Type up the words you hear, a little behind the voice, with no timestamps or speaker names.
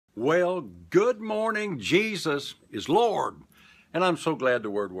Well, good morning. Jesus is Lord. And I'm so glad the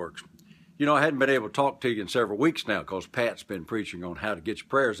word works. You know, I hadn't been able to talk to you in several weeks now because Pat's been preaching on how to get your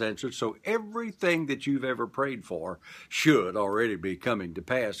prayers answered. So everything that you've ever prayed for should already be coming to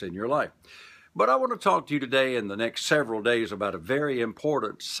pass in your life. But I want to talk to you today in the next several days about a very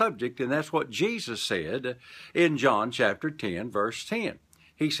important subject, and that's what Jesus said in John chapter 10, verse 10.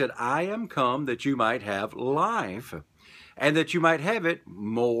 He said, I am come that you might have life, and that you might have it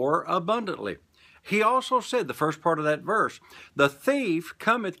more abundantly. He also said, the first part of that verse, the thief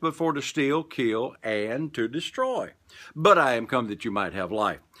cometh before to steal, kill, and to destroy. But I am come that you might have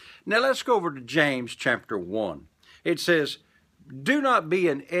life. Now let's go over to James chapter 1. It says, do not be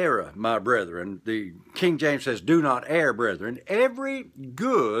in error, my brethren. The King James says, do not err, brethren. Every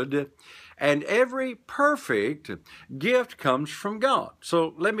good and every perfect gift comes from God.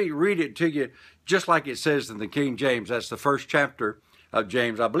 So let me read it to you just like it says in the King James. That's the first chapter of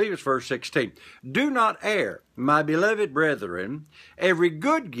James. I believe it's verse 16. Do not err, my beloved brethren. Every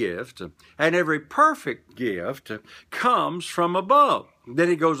good gift and every perfect gift comes from above. Then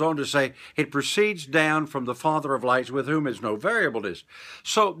he goes on to say, it proceeds down from the Father of lights, with whom is no variableness.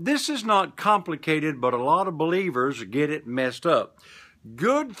 So this is not complicated, but a lot of believers get it messed up.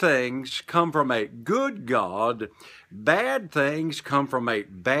 Good things come from a good God. Bad things come from a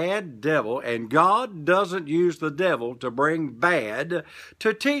bad devil. And God doesn't use the devil to bring bad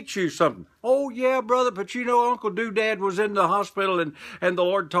to teach you something. Oh, yeah, brother, but you know Uncle Doodad was in the hospital and the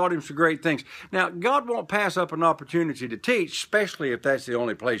Lord taught him some great things. Now, God won't pass up an opportunity to teach, especially if that's the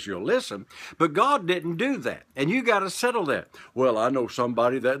only place you'll listen. But God didn't do that. And you got to settle that. Well, I know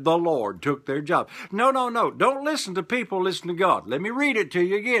somebody that the Lord took their job. No. Don't listen to people, listen to God. Let me read it to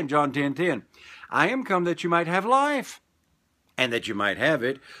you again, John 10:10. I am come that you might have life, and that you might have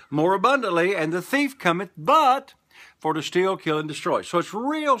it more abundantly, and the thief cometh but for to steal, kill, and destroy. So it's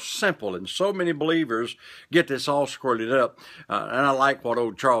real simple, and so many believers get this all squirted up. And I like what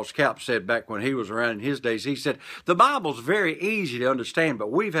old Charles Capps said back when he was around in his days. He said, the Bible's very easy to understand,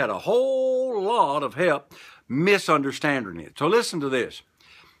 but we've had a whole lot of help misunderstanding it. So listen to this.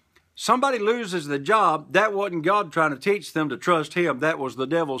 Somebody loses the job, that wasn't God trying to teach them to trust Him. That was the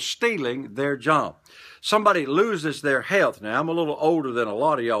devil stealing their job. Somebody loses their health. Now, I'm a little older than a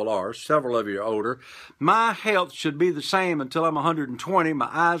lot of y'all are. Several of you are older. My health should be the same until I'm 120. My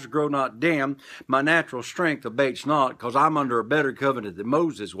eyes grow not dim. My natural strength abates not, because I'm under a better covenant than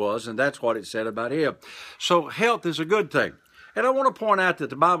Moses was, and that's what it said about him. So health is a good thing. And I want to point out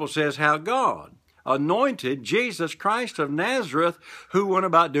that the Bible says how God anointed Jesus Christ of Nazareth, who went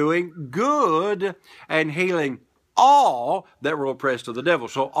about doing good and healing all that were oppressed of the devil.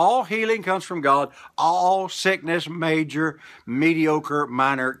 So all healing comes from God. All sickness, major, mediocre,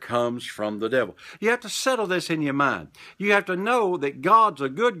 minor, comes from the devil. You have to settle this in your mind. You have to know that God's a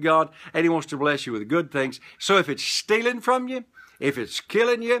good God and He wants to bless you with good things. So if it's stealing from you, if it's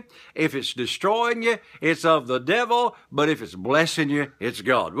killing you, if it's destroying you, it's of the devil. But if it's blessing you, it's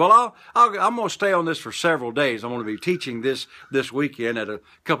God. Well, I'm going to stay on this for several days. I'm going to be teaching this weekend at a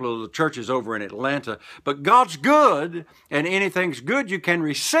couple of the churches over in Atlanta. But God's good, and anything's good you can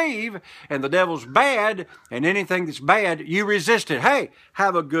receive, and the devil's bad, and anything that's bad, you resist it. Hey,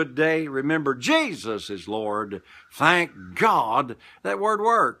 have a good day. Remember, Jesus is Lord. Thank God that word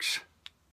works.